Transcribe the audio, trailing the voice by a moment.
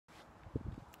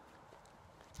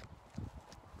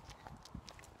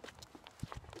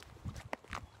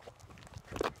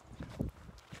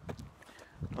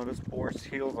Notice Boris'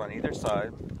 heels on either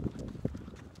side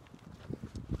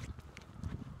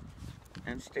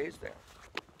and stays there.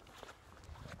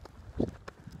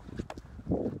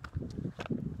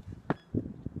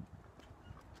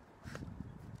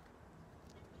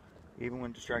 Even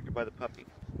when distracted by the puppy.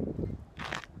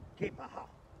 Okay, Maha.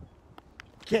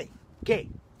 Okay, okay.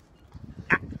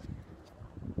 Ah.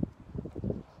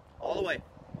 All the way.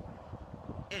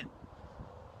 In.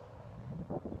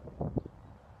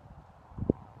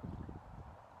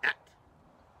 Out.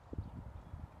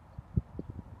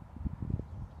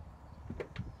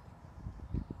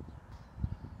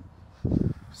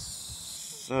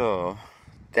 So,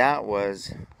 that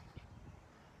was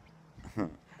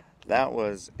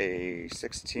a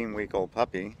 16-week-old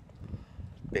puppy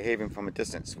behaving from a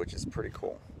distance, which is pretty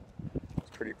cool. It's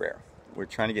pretty rare. We're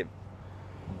trying to get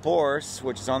Boris,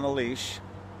 which is on the leash,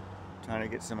 trying to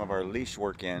get some of our leash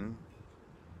work in.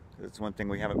 That's one thing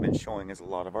we haven't been showing is a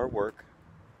lot of our work.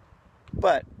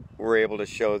 But we're able to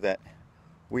show that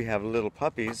we have little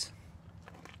puppies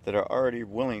that are already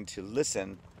willing to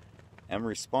listen and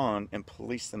respond and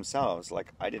police themselves.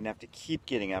 Like, I didn't have to keep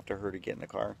getting after her to get in the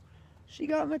car. She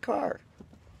got in the car.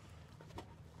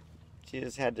 She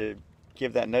just had to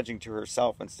give that nudging to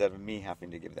herself instead of me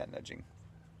having to give that nudging.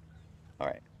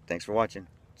 Alright, thanks for watching.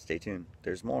 Stay tuned.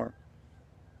 There's more.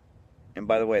 And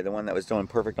by the way, the one that was doing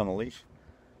perfect on the leash,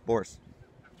 Boris.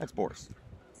 That's Boris.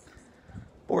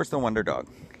 Boris the Wonder Dog.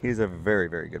 He's a very,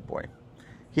 very good boy.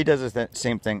 He does that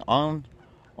same thing on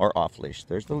or off leash.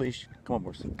 There's the leash. Come on,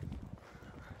 Boris.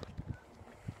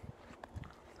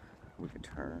 We can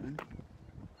turn.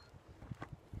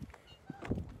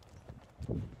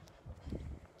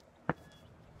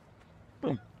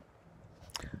 Boom.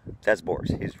 That's Boris.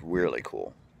 He's really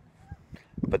cool.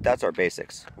 But that's our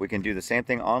basics. We can do the same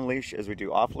thing on leash as we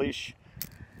do off leash.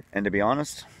 And to be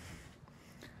honest,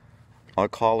 our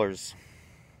collars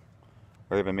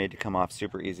are even made to come off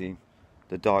super easy.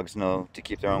 The dogs know to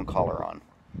keep their own collar on.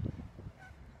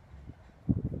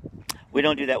 We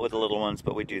don't do that with the little ones,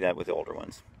 but we do that with the older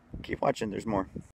ones. Keep watching, there's more.